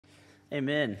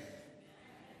Amen.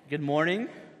 Good morning.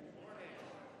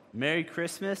 Merry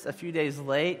Christmas. A few days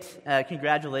late.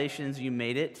 Congratulations, you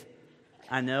made it.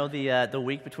 I know the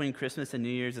week between Christmas and New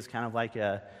Year's is kind of like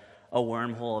a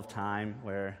wormhole of time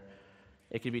where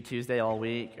it could be Tuesday all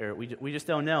week, or we just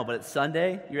don't know. But it's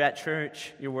Sunday. You're at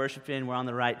church. You're worshiping. We're on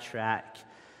the right track.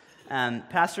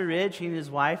 Pastor Ridge, he and his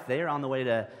wife, they are on the way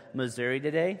to Missouri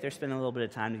today. They're spending a little bit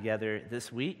of time together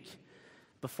this week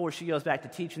before she goes back to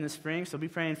teach in the spring. So be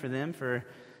praying for them for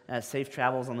safe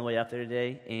travels on the way up there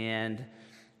today and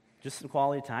just some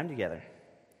quality time together.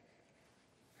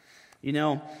 You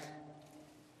know,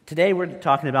 today we're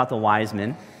talking about the wise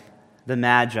men, the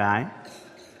Magi,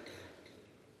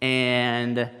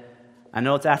 and I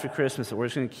know it's after Christmas, so we're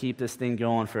just going to keep this thing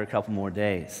going for a couple more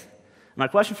days. My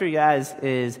question for you guys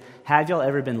is, have y'all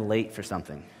ever been late for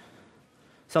something?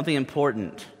 Something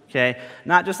important, okay?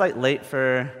 Not just like late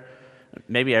for,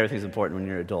 maybe everything's important when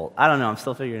you're an adult. I don't know, I'm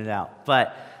still figuring it out.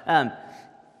 But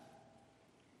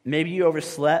maybe you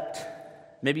overslept.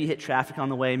 Maybe you hit traffic on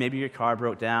the way. Maybe your car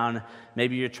broke down.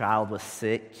 Maybe your child was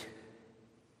sick.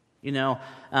 You know,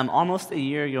 almost a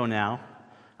year ago now,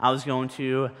 I was going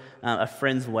to a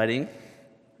friend's wedding.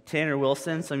 Tanner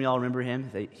Wilson, some of y'all remember him.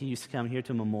 He used to come here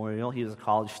to Memorial. He was a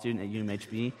college student at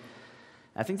UMHB.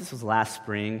 I think this was last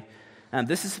spring.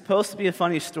 This is supposed to be a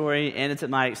funny story, and it's at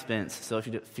my expense. So if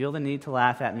you feel the need to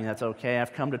laugh at me, that's okay.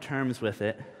 I've come to terms with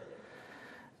it.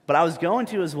 But I was going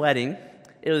to his wedding.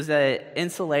 It was in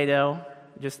Salado,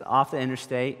 just off the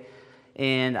interstate.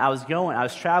 And I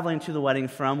was traveling to the wedding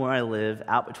from where I live,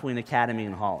 out between Academy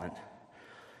and Holland.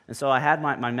 And so I had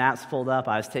my maps pulled up.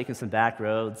 I was taking some back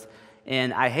roads.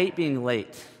 And I hate being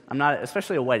late. I'm not,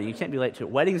 especially a wedding. You can't be late to it.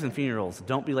 Weddings and funerals,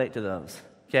 don't be late to those.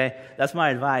 Okay? That's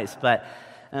my advice. But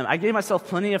I gave myself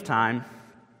plenty of time,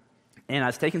 and I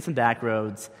was taking some back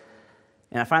roads.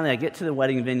 And I get to the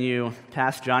wedding venue,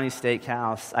 past Johnny's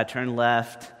Steakhouse. I turn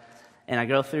left, and I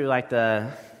go through like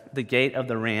the gate of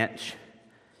the ranch.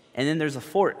 And then there's a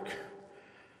fork.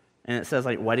 And it says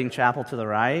like Wedding Chapel to the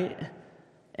right.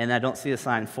 And I don't see a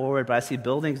sign forward, but I see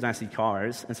buildings and I see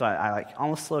cars. And so I like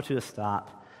almost slow to a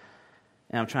stop.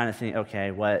 And I'm trying to think,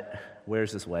 okay,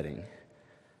 where's this wedding?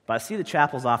 But I see the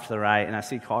chapels off to the right, and I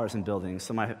see cars and buildings.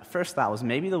 So my first thought was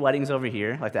maybe the wedding's over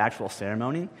here, like the actual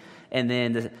ceremony, and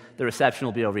then the reception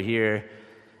will be over here.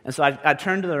 And so I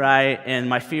turn to the right, and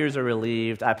my fears are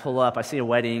relieved. I pull up, I see a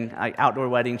wedding, like outdoor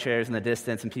wedding chairs in the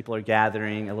distance, and people are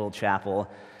gathering, a little chapel.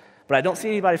 But I don't see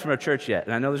anybody from our church yet,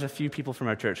 and I know there's a few people from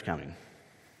our church coming.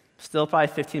 Still probably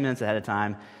 15 minutes ahead of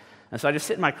time. And so I just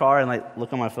sit in my car and like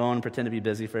look on my phone and pretend to be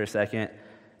busy for a second.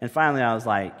 And finally I was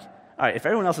like, all right, if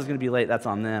everyone else is going to be late, that's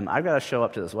on them. I've got to show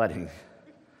up to this wedding.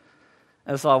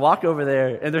 And so I walk over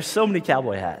there, and there's so many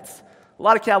cowboy hats. A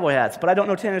lot of cowboy hats, but I don't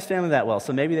know Tanner's family that well,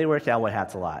 so maybe they wear cowboy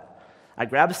hats a lot. I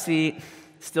grab a seat,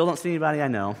 still don't see anybody I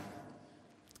know.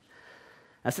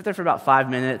 I sit there for about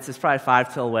 5 minutes. It's probably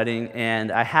 5 till wedding,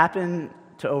 and I happen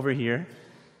to overhear.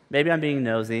 Maybe I'm being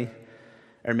nosy.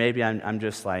 Or maybe I'm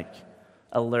just like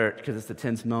alert because it's a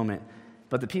tense moment.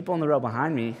 But the people in the row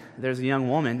behind me, there's a young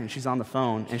woman, and she's on the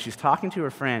phone, and she's talking to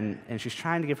her friend, and she's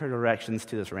trying to give her directions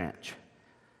to this ranch.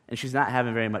 And she's not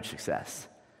having very much success.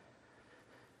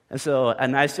 And so a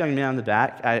nice young man in the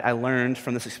back, I learned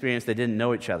from this experience they didn't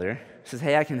know each other, says,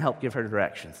 hey, I can help give her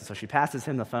directions. And so she passes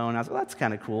him the phone. I was like, well, that's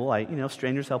kind of cool. Like,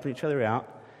 strangers helping each other out.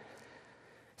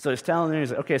 So he's telling her,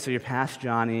 he's like, okay, so you're past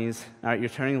Johnny's. All right, you're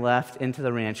turning left into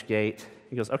the ranch gate.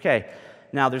 He goes, okay,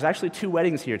 now there's actually 2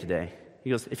 weddings here today. He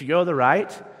goes, if you go to the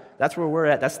right, that's where we're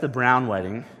at. That's the Brown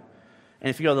wedding. And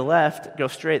if you go to the left, go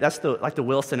straight, that's the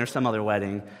Wilson or some other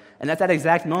wedding. And at that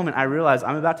exact moment, I realized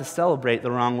I'm about to celebrate the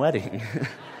wrong wedding.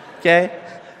 Okay?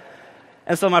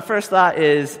 And so my first thought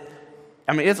is,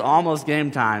 it's almost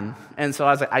game time. And so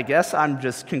I was like, I guess I'm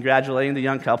just congratulating the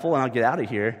young couple and I'll get out of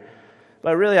here.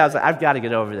 But really, I was like, I've got to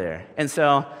get over there. And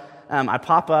so I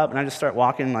pop up, and I just start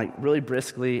walking, like, really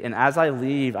briskly, and as I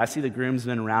leave, I see the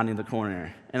groomsmen rounding the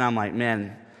corner, and I'm like,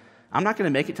 man, I'm not going to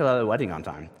make it to the other wedding on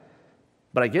time.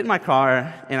 But I get in my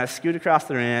car, and I scoot across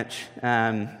the ranch.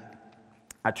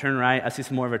 I turn right. I see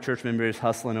some more of our church members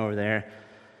hustling over there,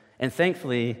 and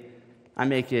thankfully, I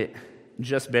make it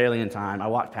just barely in time. I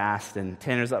walk past, and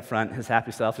Tanner's up front, his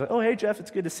happy self. He's like, oh, hey, Jeff,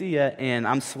 it's good to see you, and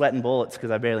I'm sweating bullets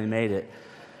because I barely made it.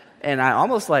 And I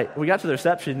almost we got to the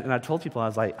reception, and I told people, I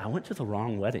was like, I went to the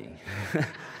wrong wedding.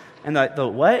 And the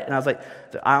what? And I was like,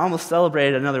 I almost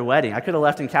celebrated another wedding. I could have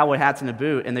left in cowboy hats and a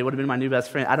boot, and they would have been my new best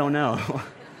friend. I don't know.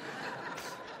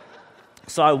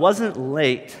 So I wasn't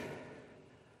late,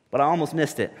 but I almost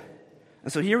missed it.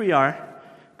 And so here we are.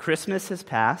 Christmas has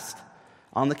passed.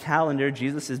 On the calendar,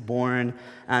 Jesus is born.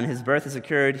 His birth has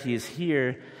occurred. He is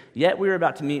here. Yet we were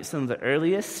about to meet some of the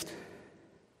earliest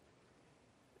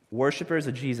worshipers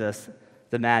of Jesus,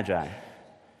 the Magi.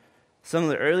 Some of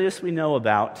the earliest we know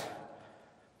about,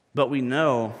 but we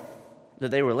know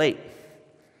that they were late.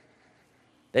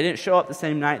 They didn't show up the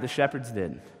same night the shepherds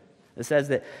did. It says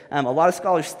that a lot of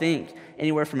scholars think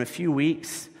anywhere from a few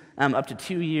weeks up to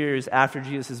 2 years after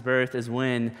Jesus' birth is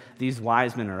when these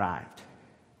wise men arrived.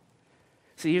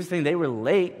 See, here's the thing. They were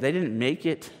late. They didn't make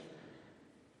it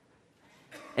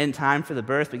in time for the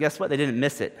birth, but guess what? They didn't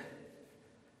miss it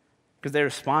because they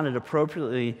responded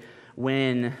appropriately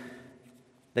when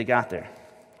they got there.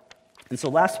 And so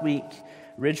last week,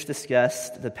 Ridge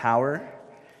discussed the power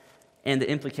and the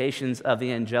implications of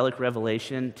the angelic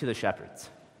revelation to the shepherds.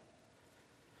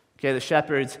 Okay, the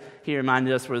shepherds, he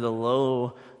reminded us, were the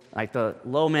low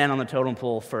man on the totem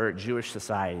pole for Jewish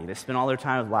society. They spent all their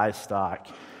time with livestock.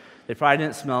 They probably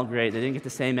didn't smell great. They didn't get the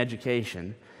same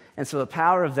education. And so the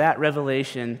power of that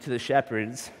revelation to the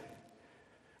shepherds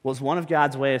was one of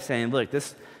God's way of saying, look,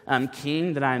 this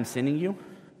king that I'm sending you,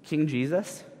 King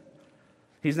Jesus,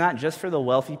 he's not just for the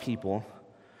wealthy people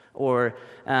or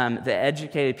the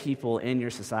educated people in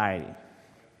your society.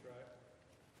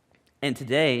 And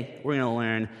today, we're going to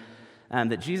learn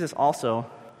that Jesus also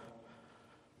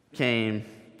came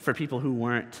for people who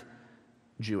weren't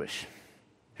Jewish,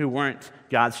 who weren't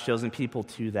God's chosen people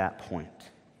to that point.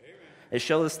 It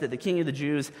shows us that the King of the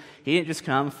Jews, he didn't just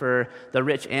come for the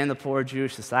rich and the poor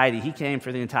Jewish society. He came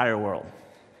for the entire world,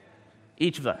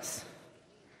 each of us.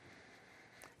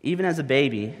 Even as a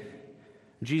baby,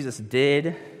 Jesus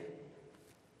did,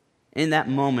 in that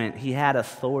moment, he had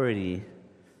authority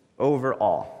over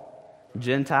all,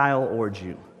 Gentile or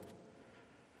Jew.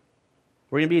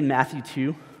 We're going to be in Matthew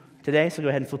 2 today, so go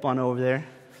ahead and flip on over there.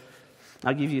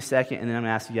 I'll give you a second, and then I'm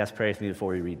going to ask you guys to pray with me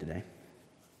before we read today.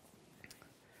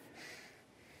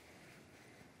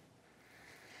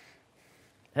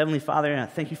 Heavenly Father,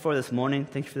 thank you for this morning.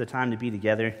 Thank you for the time to be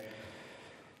together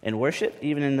and worship,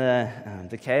 even in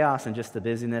the chaos and just the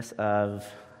busyness of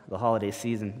the holiday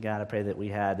season. God, I pray that we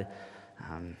had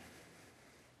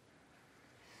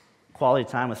quality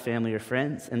time with family or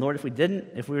friends. And Lord, if we didn't,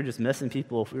 if we were just missing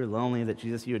people, if we were lonely, that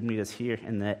Jesus, you would meet us here,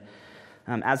 and that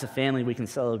as a family we can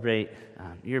celebrate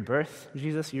your birth,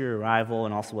 Jesus, your arrival,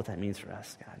 and also what that means for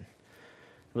us, God.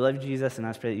 We love you, Jesus, and I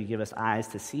just pray that you give us eyes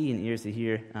to see and ears to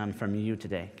hear from you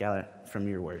today, God, from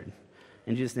your word.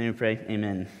 In Jesus' name we pray,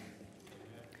 amen.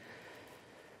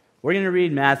 We're going to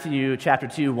read Matthew chapter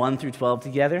 2, 1 through 12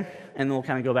 together, and then we'll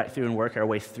kind of go back through and work our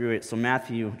way through it. So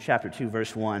Matthew chapter 2,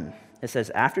 verse 1, it says,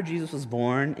 "After Jesus was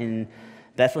born in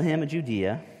Bethlehem of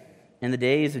Judea, in the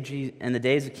days of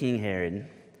King Herod,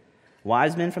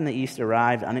 wise men from the east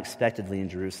arrived unexpectedly in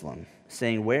Jerusalem,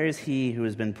 saying, 'Where is he who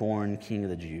has been born King of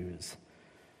the Jews?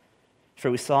 For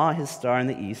we saw his star in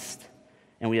the east,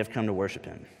 and we have come to worship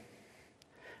him.'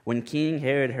 When King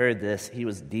Herod heard this, he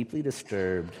was deeply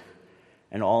disturbed,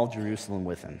 and all Jerusalem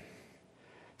with him.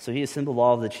 So he assembled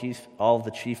all of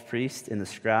the chief priests and the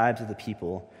scribes of the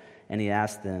people, and he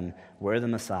asked them where the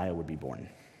Messiah would be born.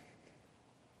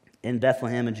 'In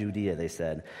Bethlehem of Judea,' they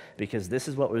said, 'because this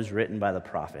is what was written by the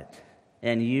prophet.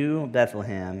 And you,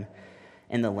 Bethlehem,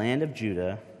 in the land of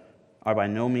Judah, are by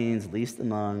no means least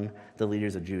among the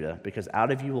leaders of Judah, because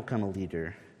out of you will come a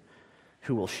leader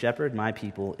who will shepherd my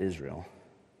people Israel.'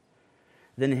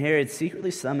 Then Herod secretly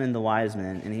summoned the wise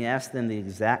men, and he asked them the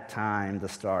exact time the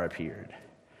star appeared.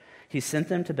 He sent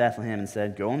them to Bethlehem and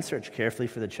said, 'Go and search carefully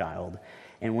for the child,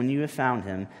 and when you have found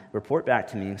him, report back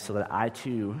to me so that I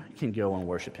too can go and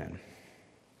worship him.'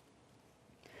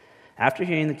 After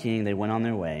hearing the king, they went on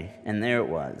their way, and there it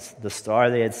was, the star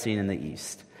they had seen in the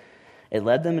east. It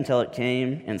led them until it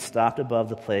came and stopped above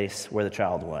the place where the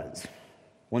child was.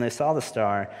 When they saw the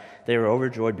star, they were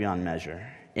overjoyed beyond measure.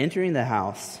 Entering the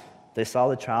house, they saw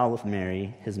the child with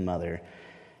Mary, his mother,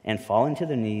 and falling to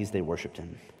their knees, they worshipped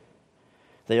him.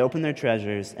 They opened their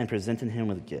treasures and presented him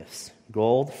with gifts,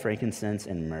 gold, frankincense,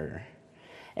 and myrrh.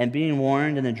 And being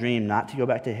warned in a dream not to go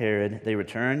back to Herod, they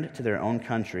returned to their own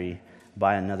country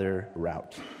by another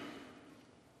route."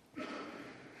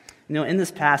 You know, in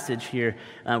this passage here,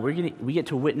 we get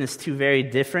to witness two very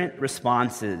different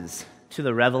responses to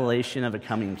the revelation of a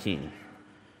coming king.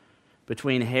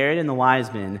 Between Herod and the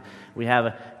wise men, we have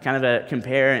a kind of a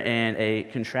compare and a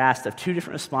contrast of two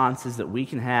different responses that we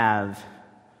can have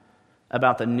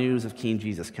about the news of King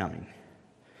Jesus coming.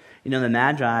 You know, the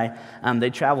Magi, they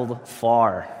traveled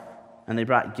far, and they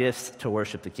brought gifts to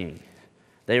worship the king.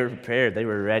 They were prepared. They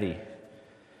were ready.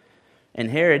 And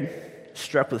Herod,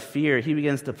 struck with fear, he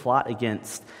begins to plot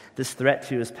against this threat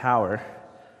to his power,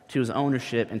 to his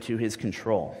ownership, and to his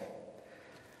control.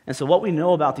 And so what we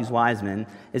know about these wise men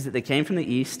is that they came from the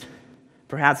east,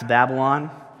 perhaps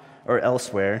Babylon or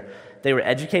elsewhere. They were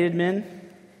educated men.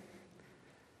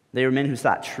 They were men who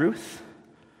sought truth.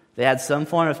 They had some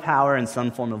form of power and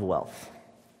some form of wealth.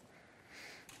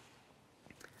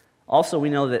 Also, we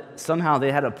know that somehow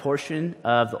they had a portion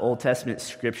of the Old Testament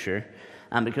scripture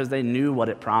because they knew what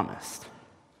it promised.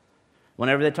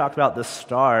 Whenever they talk about the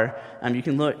star, you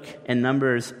can look in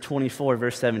Numbers 24,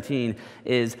 verse 17,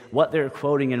 is what they're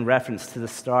quoting in reference to the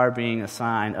star being a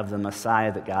sign of the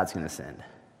Messiah that God's going to send.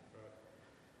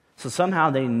 So somehow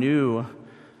they knew,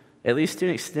 at least to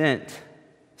an extent,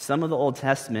 some of the Old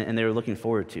Testament, and they were looking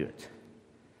forward to it.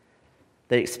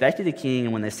 They expected a king,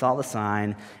 and when they saw the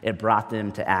sign, it brought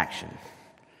them to action.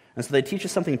 And so they teach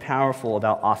us something powerful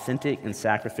about authentic and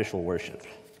sacrificial worship.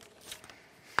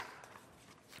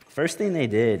 First thing they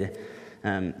did,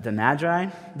 the Magi,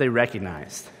 they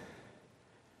recognized.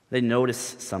 They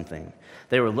noticed something.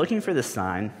 They were looking for the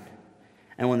sign,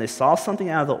 and when they saw something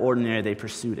out of the ordinary, they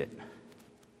pursued it.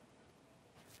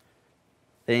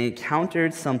 They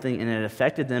encountered something, and it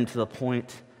affected them to the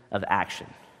point of action.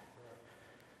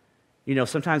 You know,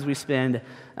 sometimes we spend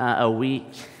a week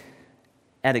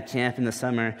at a camp in the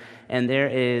summer, and there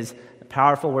is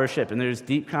powerful worship, and there's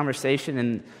deep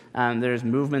conversation, and there's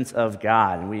movements of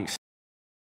God.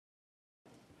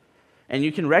 And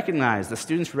you can recognize, the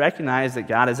students recognize that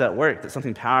God is at work, that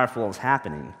something powerful is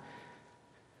happening.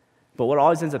 But what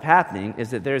always ends up happening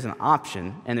is that there's an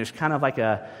option, and there's kind of like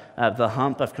the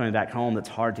hump of coming back home that's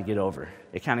hard to get over.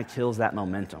 It kind of kills that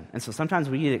momentum. And so sometimes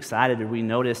we get excited, or we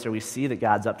notice, or we see that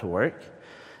God's up to work.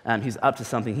 He's up to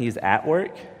something. He's at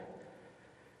work.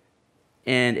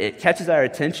 And it catches our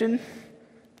attention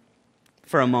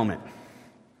for a moment.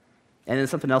 And then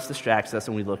something else distracts us,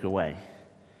 and we look away.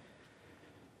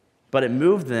 But it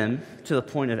moved them to the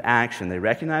point of action. They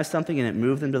recognized something, and it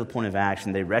moved them to the point of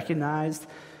action. They recognized,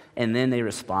 and then they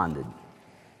responded.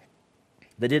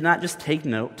 They did not just take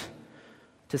note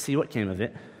to see what came of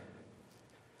it.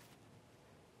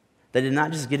 They did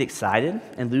not just get excited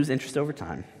and lose interest over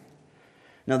time.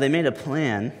 No, they made a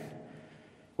plan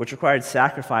which required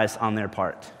sacrifice on their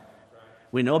part.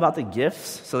 We know about the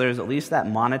gifts, so there's at least that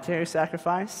monetary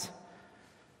sacrifice.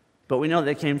 But we know that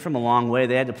they came from a long way.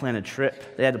 They had to plan a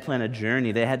trip. They had to plan a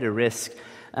journey. They had to risk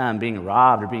being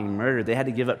robbed or being murdered. They had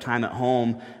to give up time at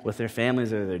home with their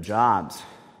families or their jobs.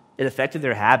 It affected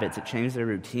their habits. It changed their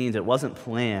routines. It wasn't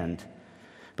planned.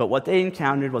 But what they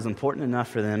encountered was important enough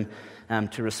for them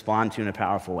to respond to in a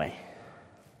powerful way.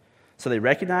 So they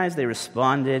recognized, they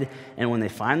responded, and when they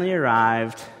finally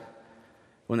arrived,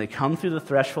 when they come through the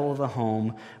threshold of the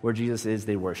home where Jesus is,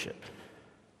 they worship.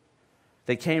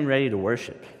 They came ready to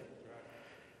worship.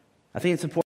 I think it's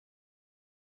important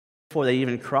before they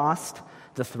even crossed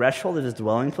the threshold of his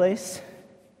dwelling place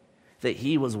that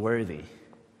he was worthy.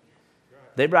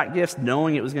 They brought gifts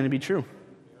knowing it was going to be true.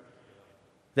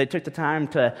 They took the time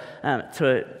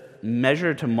to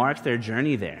measure, to mark their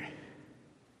journey there.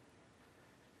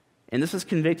 And this was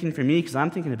convicting for me because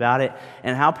I'm thinking about it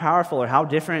and how powerful or how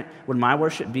different would my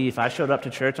worship be if I showed up to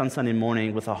church on Sunday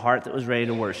morning with a heart that was ready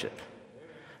to worship.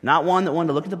 Not one that wanted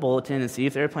to look at the bulletin and see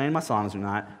if they were playing my songs or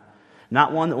not.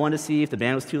 Not one that wanted to see if the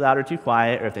band was too loud or too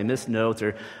quiet or if they missed notes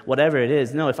or whatever it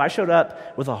is. No, if I showed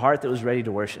up with a heart that was ready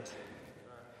to worship.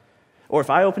 Or if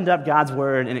I opened up God's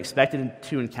Word and expected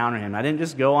to encounter Him. I didn't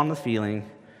just go on the feeling.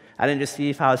 I didn't just see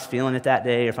if I was feeling it that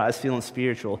day or if I was feeling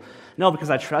spiritual. No, because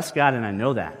I trust God and I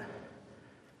know that.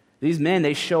 These men,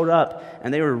 they showed up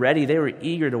and they were ready. They were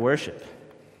eager to worship.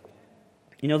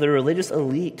 You know, the religious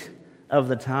elite of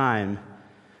the time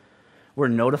were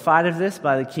notified of this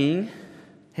by the king,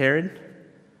 Herod.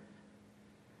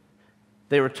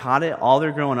 They were taught it all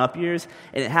their growing up years,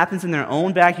 and it happens in their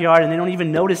own backyard and they don't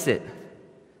even notice it.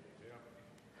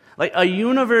 Like a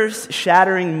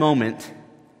universe-shattering moment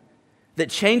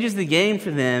that changes the game for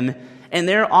them, and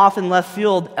they're off in left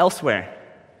field elsewhere.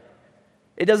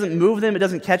 It doesn't move them. It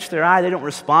doesn't catch their eye. They don't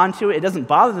respond to it. It doesn't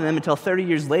bother them until 30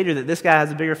 years later that this guy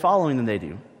has a bigger following than they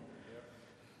do.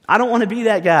 I don't want to be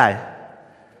that guy.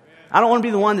 I don't want to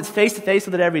be the one that's face-to-face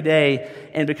with it every day,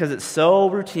 and because it's so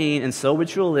routine and so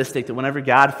ritualistic that whenever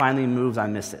God finally moves, I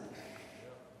miss it.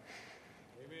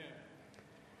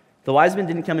 The wise men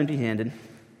didn't come empty-handed.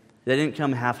 They didn't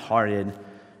come half-hearted,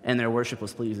 and their worship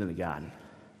was pleasing to God.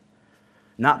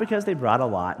 Not because they brought a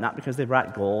lot, not because they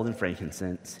brought gold and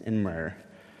frankincense and myrrh.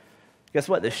 Guess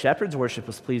what? The shepherds' worship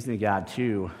was pleasing to God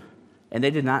too, and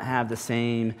they did not have the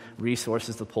same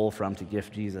resources to pull from to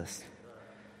gift Jesus.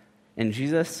 And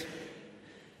Jesus,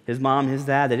 his mom, his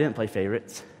dad, they didn't play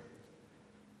favorites.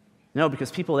 No,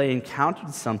 because people, they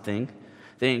encountered something,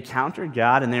 they encountered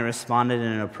God, and they responded in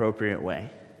an appropriate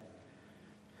way.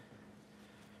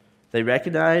 They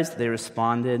recognized, they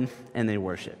responded, and they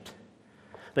worshiped.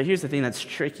 But here's the thing that's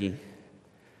tricky,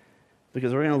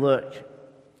 because we're going to look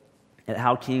at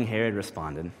how King Herod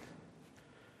responded,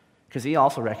 because he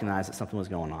also recognized that something was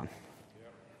going on.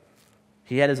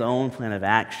 He had his own plan of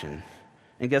action.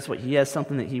 And guess what? He has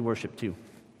something that he worshiped too.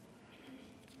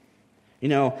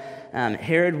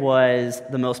 Herod was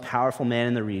the most powerful man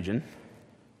in the region.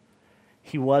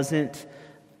 He wasn't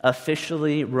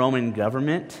officially Roman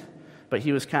government, but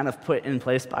he was kind of put in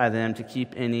place by them to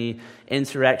keep any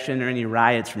insurrection or any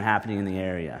riots from happening in the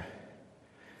area.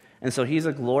 And so he's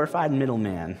a glorified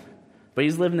middleman, but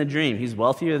he's living the dream. He's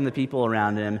wealthier than the people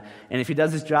around him, and if he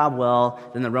does his job well,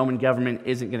 then the Roman government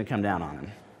isn't going to come down on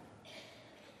him.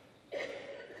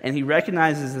 And he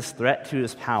recognizes this threat to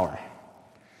his power.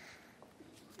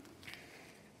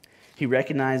 He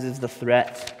recognizes the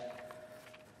threat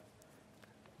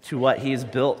to what he has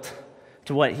built,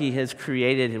 to what he has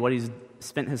created, what he's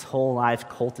spent his whole life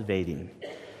cultivating.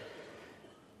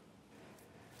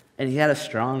 And he had a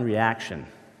strong reaction.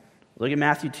 Look at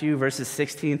Matthew 2, verses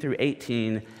 16 through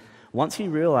 18. Once he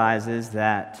realizes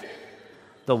that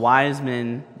the wise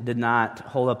men did not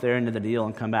hold up their end of the deal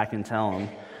and come back and tell him,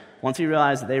 once he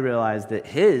realized that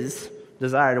his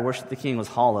desire to worship the king was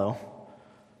hollow,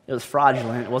 it was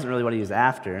fraudulent, it wasn't really what he was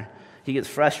after, he gets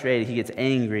frustrated, he gets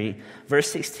angry. Verse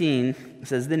 16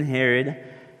 says, Then Herod,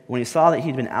 when he saw that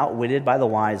he'd been outwitted by the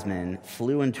wise men,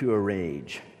 flew into a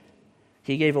rage.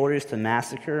 He gave orders to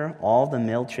massacre all the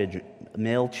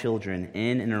male children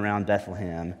in and around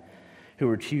Bethlehem who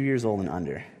were 2 years old and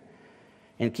under,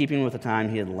 in keeping with the time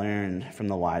he had learned from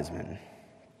the wise men.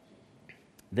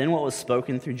 Then what was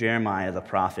spoken through Jeremiah the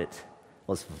prophet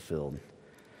was fulfilled.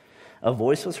 A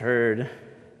voice was heard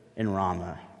in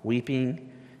Ramah, weeping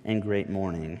and great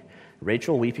mourning,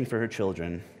 Rachel weeping for her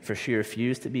children, for she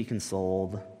refused to be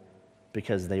consoled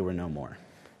because they were no more.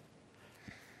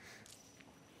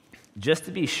 Just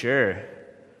to be sure,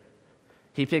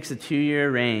 he picks a 2-year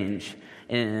range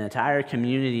in an entire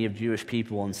community of Jewish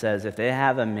people and says, if they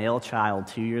have a male child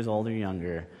 2 years old or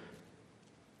younger,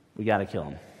 we got to kill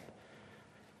him.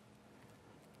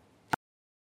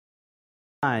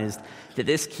 That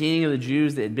this king of the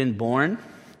Jews that had been born,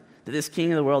 that this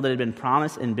king of the world that had been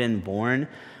promised and been born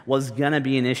was going to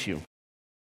be an issue.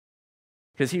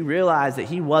 Because he realized that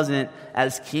he wasn't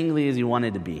as kingly as he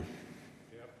wanted to be.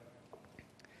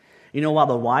 While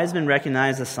the wise men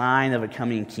recognized the sign of a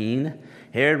coming king,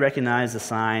 Herod recognized the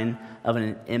sign of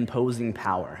an imposing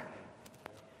power.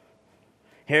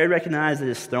 Herod recognized that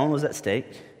his throne was at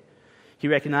stake. He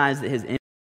recognized that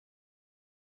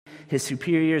his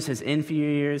superiors, his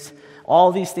inferiors,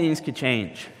 all these things could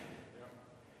change.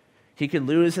 He could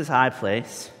lose his high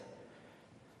place.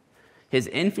 His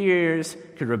inferiors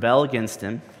could rebel against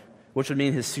him, which would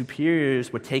mean his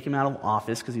superiors would take him out of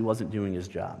office because he wasn't doing his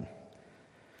job.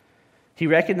 He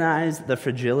recognized the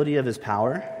fragility of his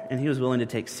power, and he was willing to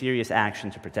take serious action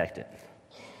to protect it,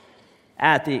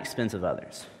 at the expense of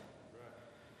others.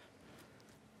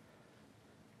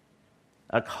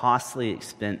 A costly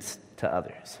expense to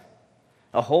others.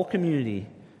 A whole community,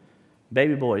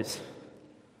 baby boys,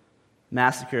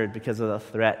 massacred because of the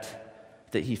threat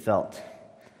that he felt.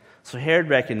 So Herod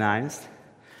recognized.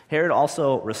 Herod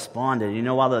also responded.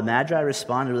 While the Magi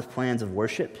responded with plans of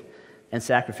worship and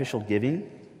sacrificial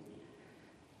giving,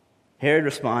 Herod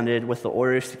responded with the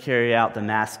orders to carry out the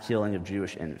mass killing of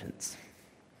Jewish infants.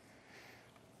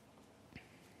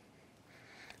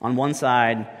 On one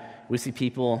side, we see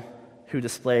people who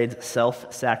displayed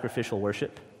self-sacrificial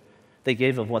worship. They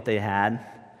gave of what they had.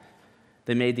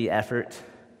 They made the effort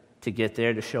to get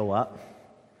there, to show up.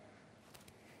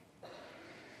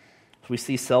 We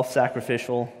see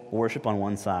self-sacrificial worship on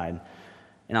one side,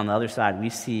 and on the other side, we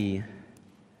see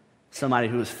somebody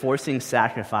who is forcing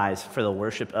sacrifice for the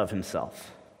worship of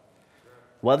himself.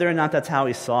 Whether or not that's how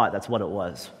he saw it, that's what it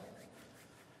was.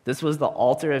 This was the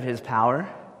altar of his power,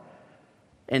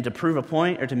 and to prove a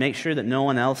point or to make sure that no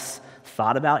one else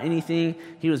thought about anything,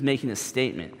 he was making a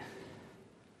statement.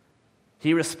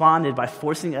 He responded by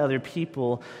forcing other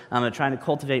people and trying to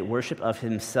cultivate worship of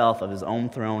himself, of his own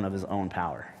throne, of his own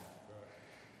power.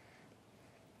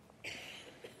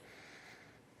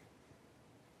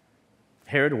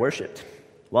 Herod worshipped.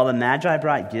 While the Magi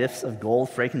brought gifts of gold,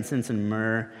 frankincense, and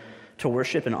myrrh to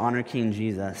worship and honor King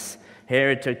Jesus,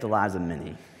 Herod took the lives of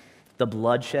many. The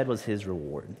bloodshed was his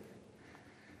reward.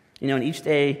 In each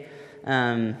day,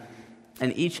 in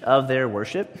each of their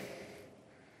worship,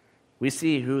 we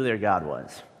see who their God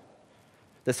was.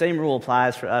 The same rule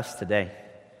applies for us today.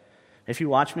 If you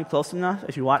watch me close enough,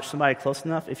 if you watch somebody close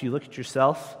enough, if you look at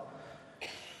yourself,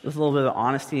 with a little bit of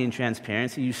honesty and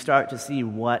transparency, you start to see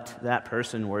what that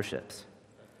person worships.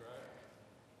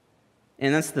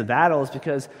 And that's the battle, is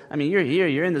because, you're here,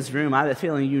 you're in this room, I have a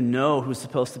feeling you know who's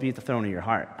supposed to be at the throne of your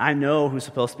heart. I know who's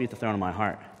supposed to be at the throne of my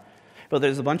heart. But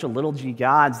there's a bunch of little g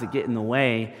gods that get in the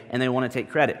way, and they want to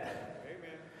take credit.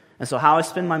 Amen. And so how I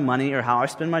spend my money or how I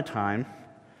spend my time,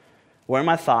 where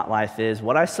my thought life is,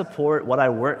 what I support, what I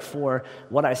work for,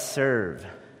 what I serve,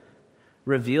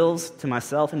 reveals to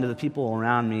myself and to the people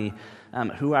around me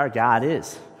who our God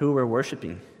is, who we're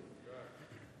worshiping.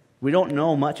 We don't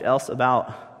know much else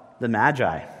about the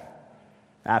Magi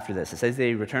after this. It says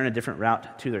they return a different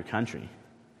route to their country.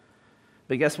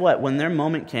 But guess what? When their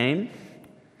moment came,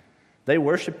 they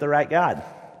worshiped the right God.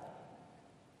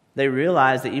 They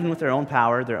realized that even with their own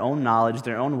power, their own knowledge,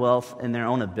 their own wealth, and their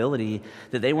own ability,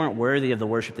 that they weren't worthy of the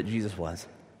worship that Jesus was.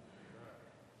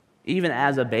 Even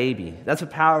as a baby. That's a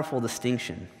powerful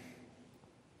distinction.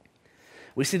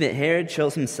 We see that Herod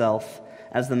chose himself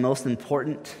as the most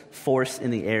important force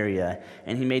in the area,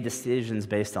 and he made decisions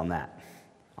based on that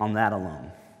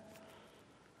alone.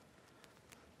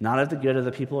 Not of the good of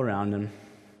the people around him,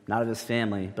 not of his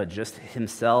family, but just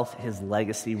himself, his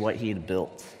legacy, what he had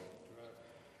built.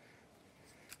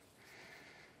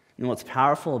 And what's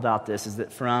powerful about this is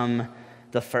that from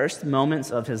the first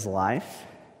moments of his life,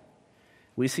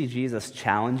 we see Jesus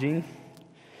challenging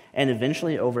and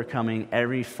eventually overcoming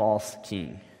every false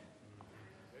king.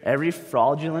 Every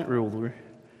fraudulent ruler,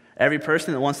 every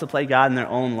person that wants to play God in their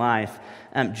own life,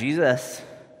 Jesus,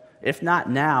 if not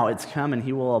now, it's coming,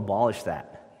 he will abolish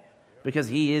that because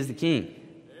he is the king.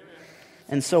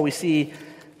 And so we see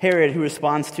Herod, who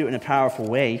responds to it in a powerful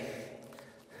way,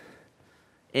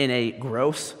 in a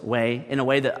gross way, in a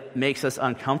way that makes us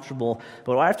uncomfortable.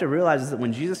 But what I have to realize is that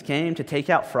when Jesus came to take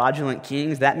out fraudulent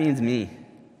kings, that means me.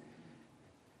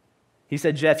 He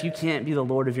said, Jeff, you can't be the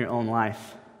Lord of your own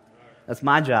life. That's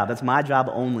my job. That's my job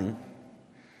only.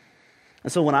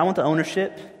 And so when I want the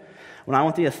ownership, when I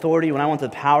want the authority, when I want the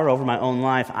power over my own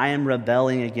life, I am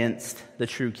rebelling against the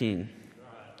true king.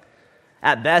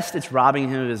 At best, it's robbing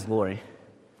him of his glory.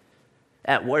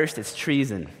 At worst, it's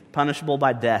treason, punishable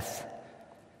by death,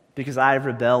 because I have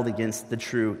rebelled against the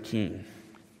true king.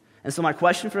 And so my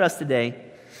question for us today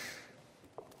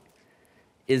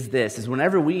is this, is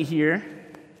whenever we hear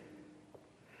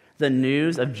the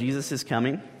news of Jesus is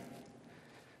coming,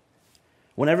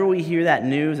 whenever we hear that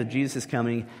news of Jesus is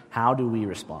coming, how do we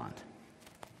respond?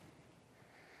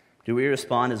 Do we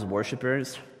respond as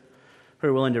worshipers who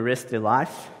are willing to risk their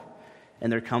life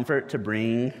and their comfort to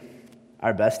bring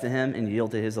our best to him and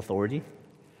yield to his authority?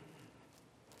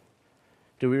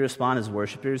 Do we respond as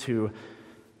worshipers who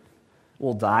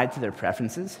will die to their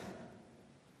preferences?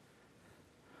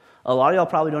 A lot of y'all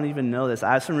probably don't even know this.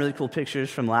 I have some really cool pictures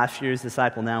from last year's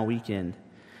Disciple Now weekend.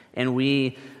 And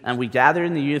we gathered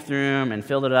in the youth room and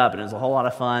filled it up, and it was a whole lot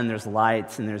of fun. There's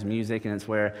lights and there's music, and it's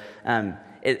where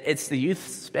it's the youth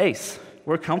space.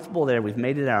 We're comfortable there. We've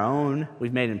made it our own.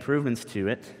 We've made improvements to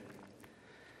it.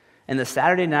 And the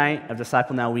Saturday night of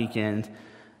Disciple Now weekend,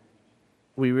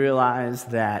 we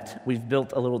realized that we've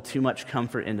built a little too much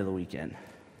comfort into the weekend.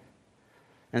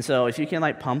 And so if you can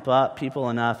pump up people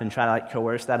enough and try to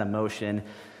coerce that emotion,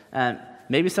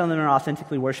 maybe some of them are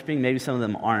authentically worshiping, maybe some of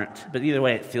them aren't. But either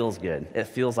way, it feels good. It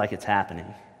feels like it's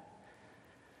happening.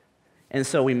 And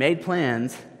so we made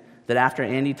plans that after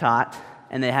Andy taught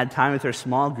and they had time with their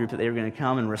small group that they were going to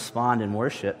come and respond and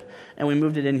worship. And we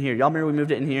moved it in here. Y'all remember we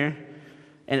moved it in here?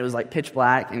 And it was pitch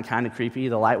black and kind of creepy.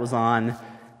 The light was on.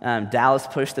 Dallas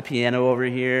pushed the piano over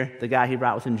here. The guy he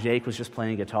brought with him, Jake, was just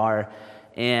playing guitar.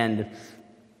 And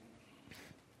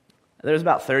there was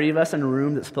about 30 of us in a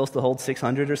room that's supposed to hold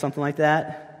 600 or something like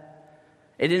that.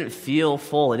 It didn't feel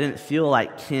full. It didn't feel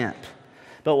like camp.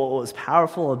 But what was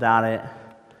powerful about it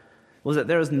was that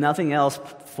there was nothing else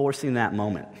forcing that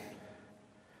moment.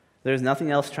 There was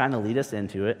nothing else trying to lead us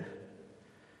into it.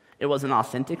 It was an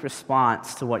authentic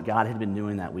response to what God had been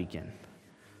doing that weekend.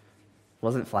 It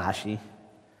wasn't flashy. It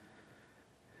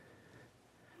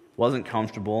wasn't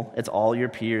comfortable. It's all your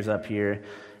peers up here.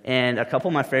 And a couple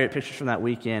of my favorite pictures from that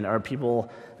weekend are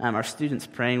people, our students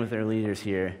praying with their leaders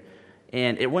here.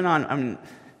 And it went on,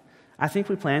 I think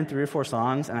we planned 3 or 4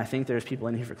 songs, and I think there's people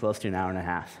in here for close to an hour and a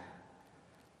half.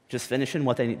 Just finishing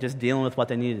just dealing with what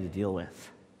they needed to deal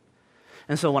with.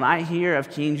 And so when I hear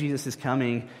of King Jesus is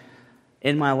coming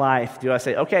in my life, do I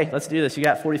say, okay, let's do this. You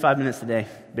got 45 minutes today,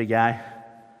 big guy.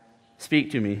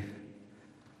 Speak to me.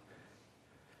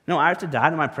 No, I have to die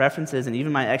to my preferences and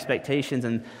even my expectations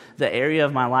and the area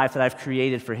of my life that I've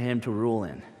created for him to rule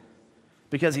in.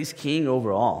 Because he's king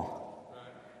over all.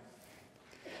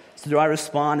 So do I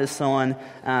respond as someone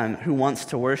who wants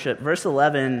to worship? Verse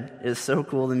 11 is so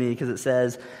cool to me because it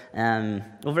says,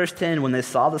 verse 10, when they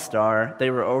saw the star, they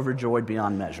were overjoyed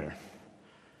beyond measure.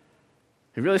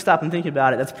 If you really stop and think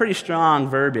about it, that's pretty strong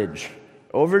verbiage.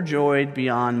 Overjoyed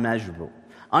beyond measurable.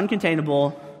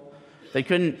 Uncontainable. They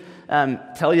couldn't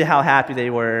tell you how happy they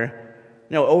were.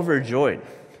 No, overjoyed.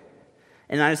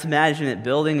 And I just imagine it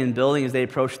building and building as they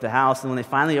approach the house. And when they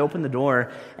finally open the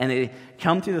door and they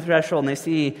come through the threshold and they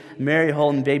see Mary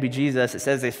holding baby Jesus, it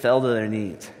says they fell to their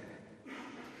knees.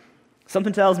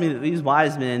 Something tells me that these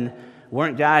wise men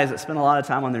weren't guys that spent a lot of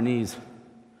time on their knees.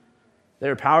 They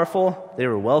were powerful, they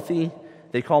were wealthy,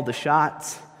 they called the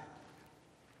shots,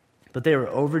 but they were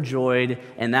overjoyed,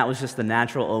 and that was just the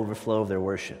natural overflow of their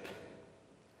worship.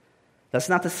 That's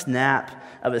not the snap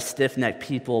of a stiff-necked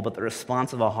people, but the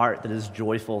response of a heart that is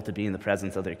joyful to be in the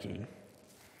presence of their king.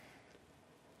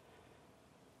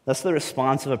 That's the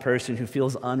response of a person who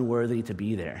feels unworthy to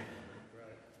be there,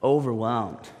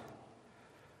 overwhelmed.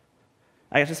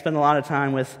 I got to spend a lot of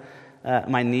time with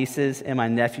my nieces and my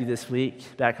nephew this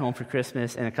week back home for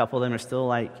Christmas, and a couple of them are still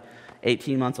like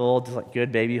 18 months old, just like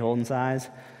good baby holding size.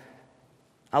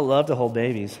 I love to hold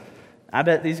babies. I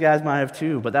bet these guys might have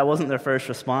too, but that wasn't their first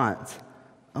response.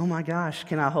 Oh my gosh,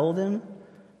 can I hold him?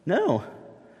 No,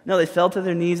 they fell to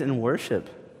their knees in worship.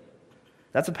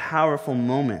 That's a powerful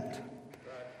moment.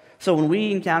 So when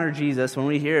we encounter Jesus, when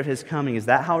we hear of his coming, is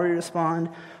that how we respond?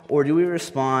 Or do we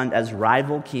respond as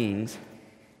rival kings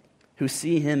who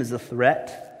see him as a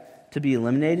threat to be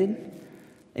eliminated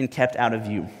and kept out of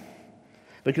view?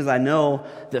 Because I know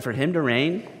that for him to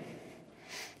reign,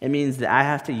 it means that I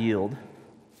have to yield.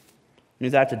 It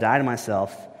means I have to die to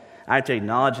myself. I have to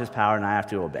acknowledge his power, and I have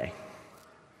to obey.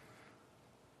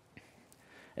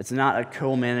 It's not a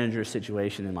co-manager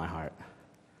situation in my heart.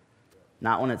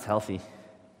 Not when it's healthy.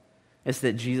 It's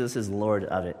that Jesus is Lord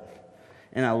of it.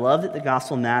 And I love that the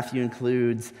Gospel of Matthew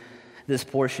includes this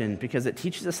portion because it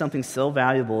teaches us something so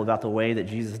valuable about the way that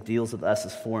Jesus deals with us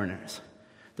as foreigners,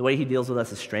 the way he deals with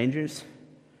us as strangers,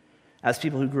 as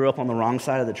people who grew up on the wrong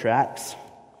side of the tracks.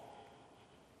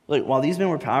 Look, while these men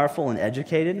were powerful and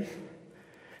educated,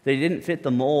 they didn't fit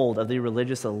the mold of the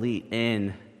religious elite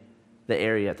in the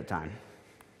area at the time.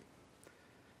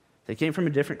 They came from a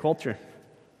different culture.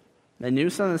 They knew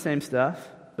some of the same stuff,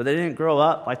 but they didn't grow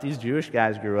up like these Jewish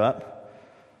guys grew up,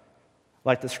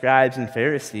 like the scribes and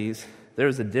Pharisees. There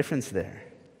was a difference there.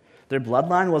 Their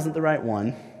bloodline wasn't the right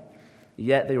one,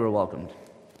 yet they were welcomed.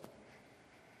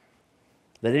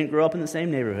 They didn't grow up in the same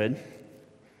neighborhood,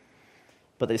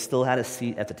 but they still had a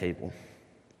seat at the table.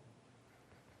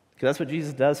 Because that's what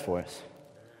Jesus does for us,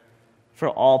 for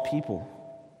all people.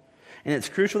 And it's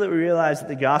crucial that we realize that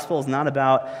the gospel is not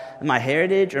about my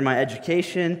heritage or my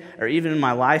education or even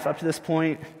my life up to this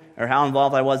point or how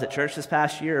involved I was at church this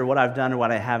past year or what I've done or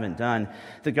what I haven't done.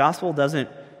 The gospel doesn't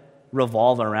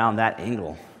revolve around that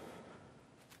angle.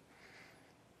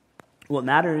 What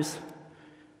matters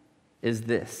is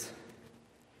this.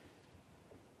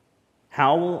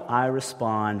 How will I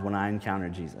respond when I encounter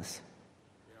Jesus?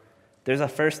 There's a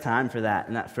first time for that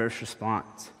and that first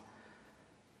response.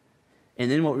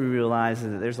 And then what we realize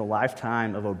is that there's a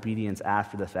lifetime of obedience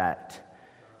after the fact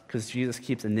because Jesus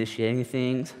keeps initiating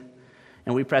things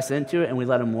and we press into it and we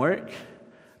let him work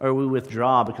or we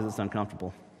withdraw because it's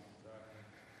uncomfortable.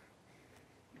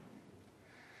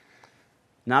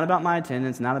 Not about my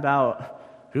attendance, not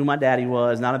about who my daddy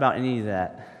was, not about any of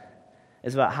that.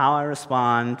 It's about how I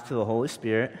respond to the Holy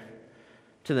Spirit,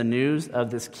 to the news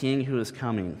of this King who is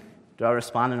coming. Do I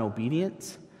respond in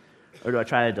obedience, or do I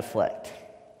try to deflect?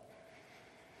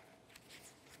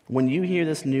 When you hear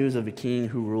this news of a King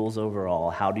who rules over all,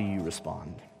 how do you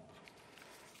respond?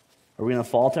 Are we going to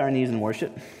fall to our knees and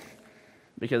worship?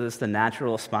 Because it's the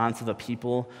natural response of a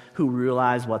people who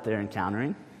realize what they're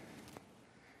encountering?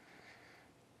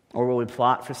 Or will we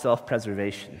plot for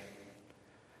self-preservation?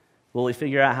 Will we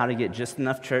figure out how to get just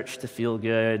enough church to feel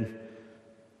good,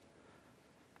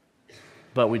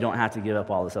 but we don't have to give up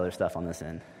all this other stuff on this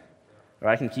end? Or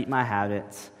I can keep my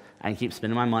habits, I can keep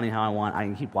spending my money how I want, I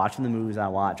can keep watching the movies I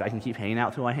watch, I can keep hanging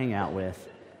out who I hang out with.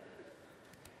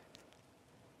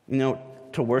 You know,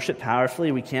 to worship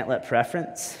powerfully, we can't let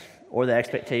preference or the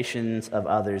expectations of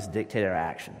others dictate our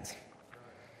actions.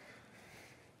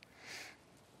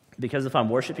 Because if I'm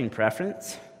worshiping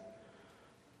preference,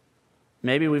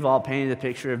 maybe we've all painted a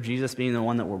picture of Jesus being the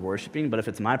one that we're worshiping, but if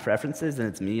it's my preferences, then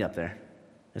it's me up there.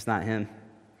 It's not him.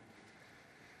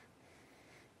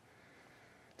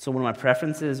 So when my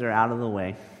preferences are out of the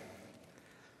way,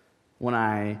 when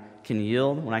I can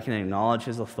yield, when I can acknowledge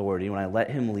his authority, when I let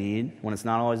him lead, when it's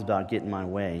not always about getting my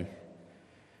way,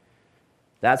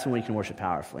 That's when we can worship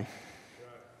powerfully.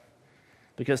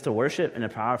 Because to worship in a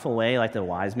powerful way like the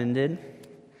wise men did,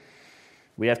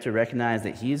 we have to recognize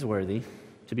that he's worthy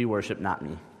to be worshiped, not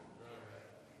me.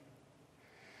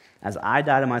 As I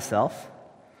die to myself,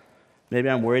 maybe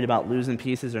I'm worried about losing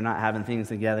pieces or not having things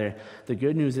together. The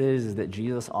good news is that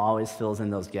Jesus always fills in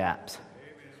those gaps.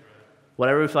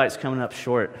 Whatever we feel like is coming up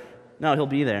short, no, he'll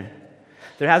be there.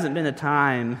 There hasn't been a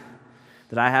time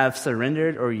that I have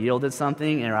surrendered or yielded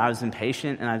something or I was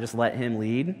impatient and I just let him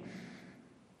lead,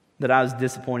 that I was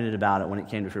disappointed about it when it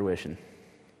came to fruition.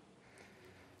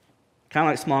 Kind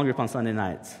of like small group on Sunday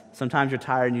nights. Sometimes you're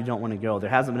tired and you don't want to go. There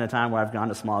hasn't been a time where I've gone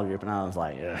to small group and I was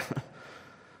like, yeah,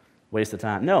 waste of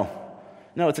time. No,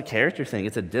 it's a character thing.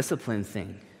 It's a discipline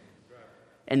thing.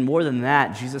 And more than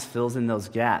that, Jesus fills in those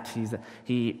gaps.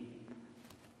 He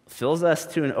fills us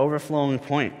to an overflowing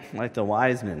point, like the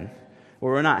wise men,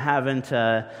 where we're not having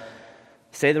to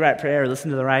say the right prayer or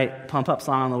listen to the right pump-up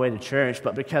song on the way to church,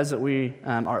 but because we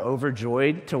are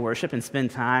overjoyed to worship and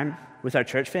spend time with our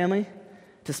church family,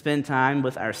 to spend time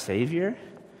with our Savior,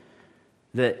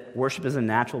 that worship is a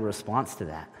natural response to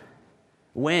that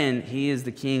when he is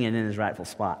the king and in his rightful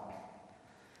spot.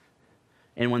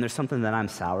 And when there's something that I'm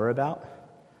sour about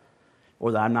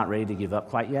or that I'm not ready to give up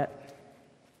quite yet,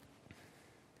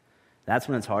 that's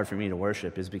when it's hard for me to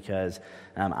worship, is because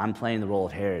I'm playing the role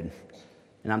of Herod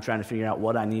and I'm trying to figure out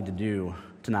what I need to do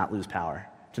to not lose power,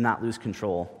 to not lose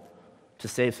control, to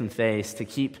save some face, to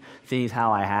keep things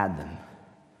how I had them.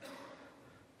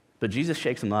 But Jesus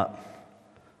shakes them up.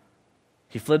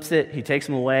 He flips it, he takes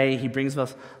them away, he brings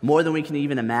us more than we can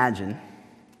even imagine.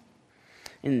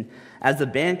 And as the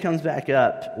band comes back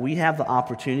up, we have the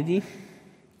opportunity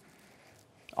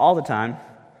all the time,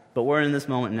 but we're in this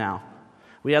moment now.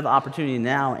 We have the opportunity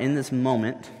now in this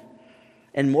moment,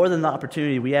 and more than the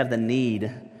opportunity, we have the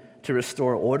need to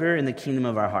restore order in the kingdom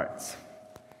of our hearts.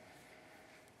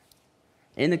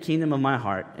 In the kingdom of my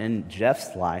heart, in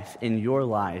Jeff's life, in your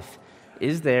life,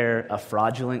 is there a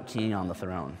fraudulent king on the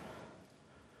throne?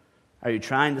 Are you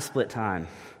trying to split time?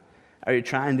 Are you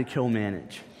trying to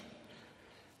co-manage?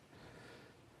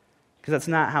 Because that's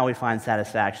not how we find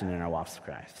satisfaction in our walks with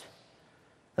Christ.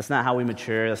 That's not how we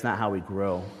mature. That's not how we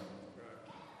grow.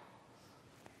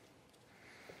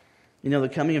 You know, the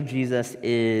coming of Jesus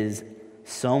is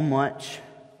so much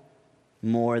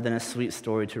more than a sweet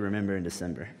story to remember in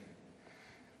December,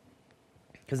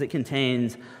 because it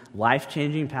contains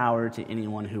life-changing power to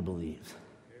anyone who believes.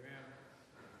 Amen.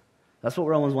 That's what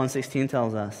Romans 1:16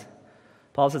 tells us.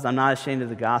 Paul says, I'm not ashamed of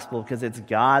the gospel because it's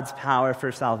God's power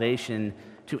for salvation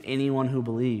to anyone who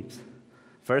believes.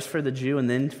 First for the Jew and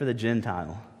then for the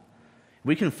Gentile.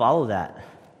 We can follow that.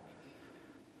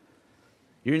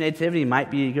 Your nativity might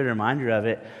be a good reminder of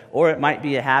it, or it might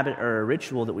be a habit or a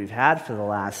ritual that we've had for the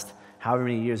last however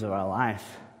many years of our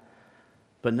life.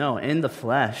 But no, in the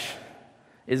flesh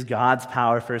is God's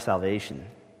power for salvation.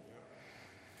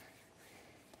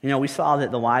 You know, we saw that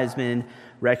the wise men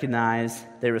recognized,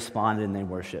 they responded, and they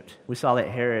worshiped. We saw that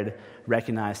Herod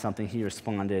recognized something, he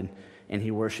responded, and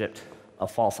he worshiped a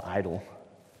false idol.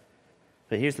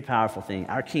 But here's the powerful thing.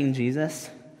 Our King Jesus,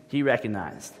 he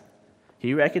recognized.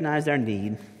 He recognized our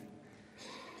need.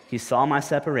 He saw my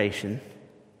separation,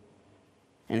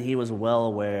 and he was well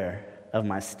aware of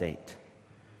my state.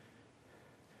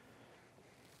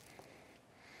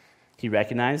 He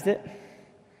recognized it, and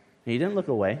he didn't look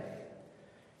away.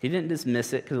 He didn't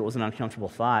dismiss it because it was an uncomfortable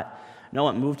thought. No,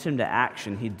 it moved him to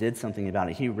action. He did something about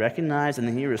it. He recognized, and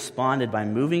then he responded by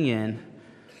moving in,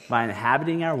 by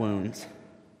inhabiting our wounds.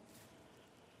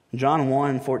 John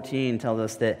 1:14 tells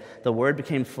us that the Word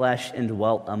became flesh and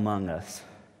dwelt among us.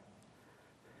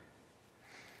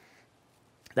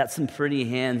 That's some pretty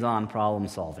hands-on problem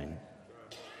solving.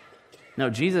 No,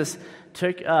 Jesus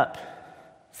took up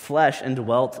flesh and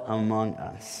dwelt among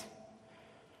us.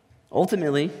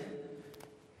 Ultimately,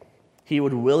 he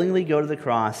would willingly go to the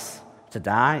cross to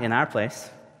die in our place,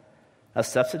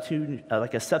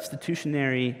 like a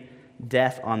substitutionary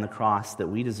death on the cross that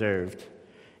we deserved,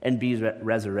 and be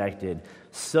resurrected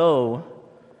so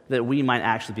that we might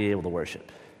actually be able to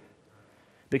worship.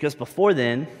 Because before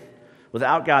then,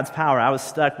 without God's power, I was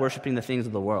stuck worshiping the things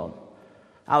of the world.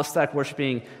 I was stuck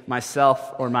worshiping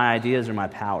myself or my ideas or my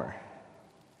power.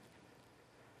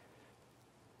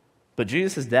 But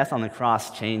Jesus' death on the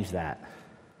cross changed that.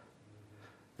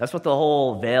 That's what the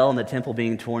whole veil in the temple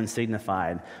being torn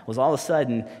signified, was all of a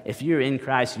sudden, if you're in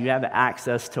Christ, you have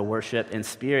access to worship in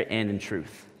spirit and in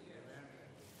truth.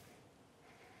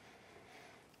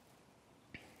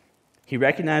 He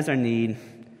recognized our need.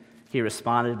 He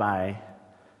responded by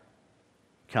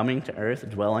coming to earth,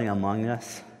 dwelling among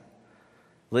us.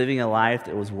 living a life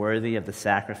that was worthy of the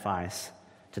sacrifice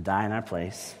to die in our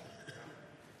place,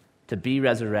 to be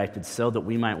resurrected so that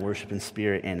we might worship in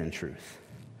spirit and in truth.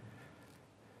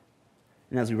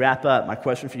 And as we wrap up, my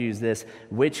question for you is this: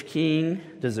 which king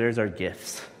deserves our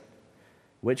gifts?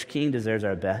 Which king deserves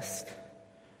our best?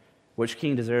 Which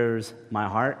king deserves my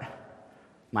heart,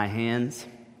 my hands?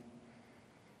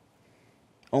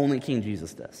 Only King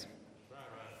Jesus does.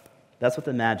 That's what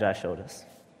the Magi showed us.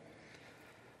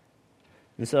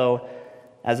 And so,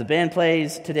 as the band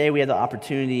plays, today we have the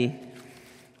opportunity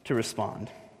to respond.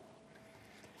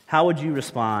 How would you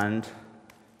respond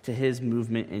to his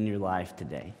movement in your life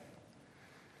today?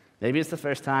 Maybe it's the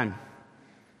first time.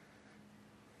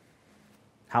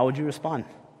 How would you respond?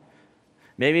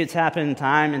 Maybe it's happened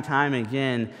time and time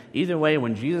again. Either way,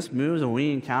 when Jesus moves and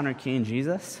we encounter King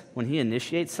Jesus, when he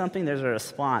initiates something, there's a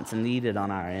response needed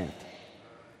on our end.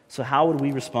 So how would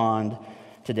we respond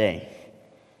today?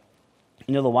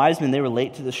 You know, the wise men, they were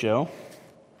late to the show,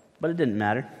 but it didn't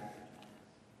matter.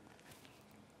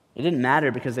 It didn't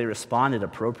matter because they responded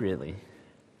appropriately.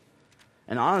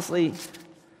 And honestly,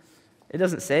 it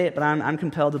doesn't say it, but I'm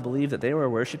compelled to believe that they were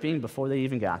worshiping before they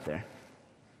even got there.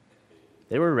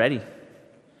 They were ready.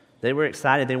 They were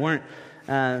excited. They weren't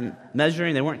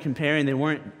measuring. They weren't comparing. They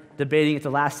weren't debating at the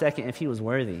last second if he was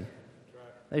worthy.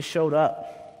 They showed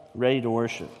up ready to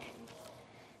worship.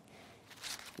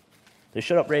 They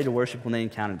showed up ready to worship when they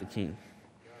encountered the King.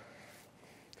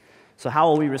 So how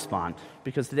will we respond?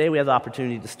 Because today we have the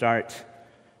opportunity to start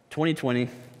 2020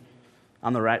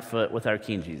 on the right foot with our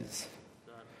King Jesus.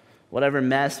 Whatever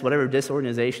mess, whatever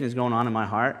disorganization is going on in my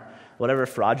heart, whatever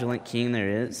fraudulent king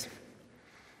there is,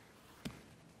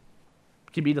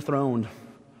 can be dethroned.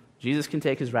 Jesus can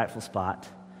take his rightful spot.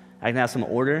 I can have some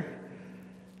order.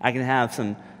 I can have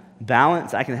some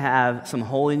balance. I can have some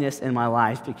holiness in my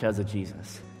life because of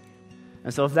Jesus.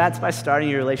 And so if that's by starting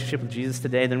your relationship with Jesus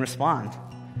today, then respond.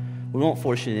 We won't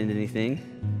force you into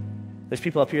anything. There's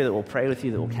people up here that will pray with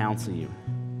you, that will counsel you.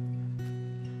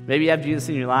 Maybe you have Jesus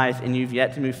in your life and you've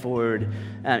yet to move forward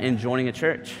in joining a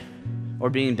church or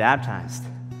being baptized.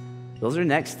 Those are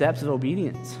next steps of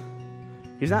obedience.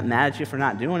 He's not mad at you for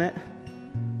not doing it.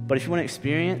 But if you want to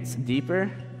experience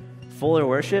deeper, fuller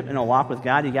worship and a walk with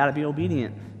God, you got to be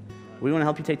obedient. We want to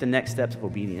help you take the next steps of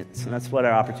obedience. And that's what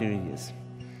our opportunity is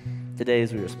today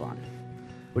as we respond.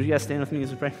 Would you guys stand with me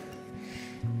as we pray?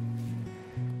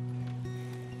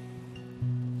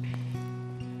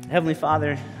 Heavenly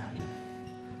Father,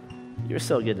 you're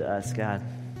so good to us, God.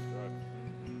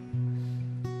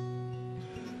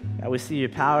 God, we see your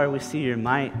power, we see your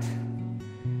might.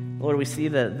 Lord, we see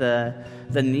the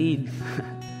need,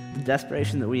 the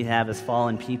desperation that we have as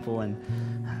fallen people. And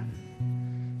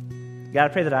God, I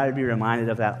pray that I would be reminded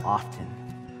of that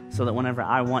often, so that whenever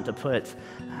I want to put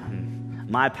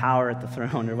my power at the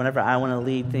throne, or whenever I want to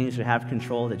lead things or have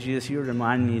control, that Jesus, you would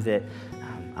remind me that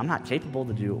I'm not capable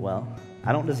to do it well.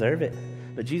 I don't deserve it.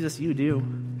 But Jesus, you do.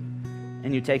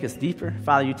 And you take us deeper.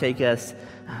 Father, you take us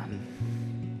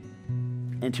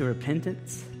into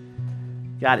repentance.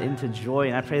 God, into joy.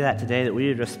 And I pray that today that we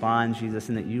would respond, Jesus,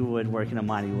 and that you would work in a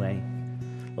mighty way.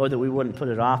 Lord, that we wouldn't put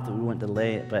it off, that we wouldn't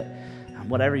delay it, but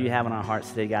whatever you have in our hearts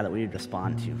today, God, that we would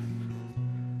respond to.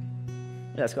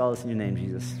 We ask all this in your name,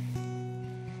 Jesus.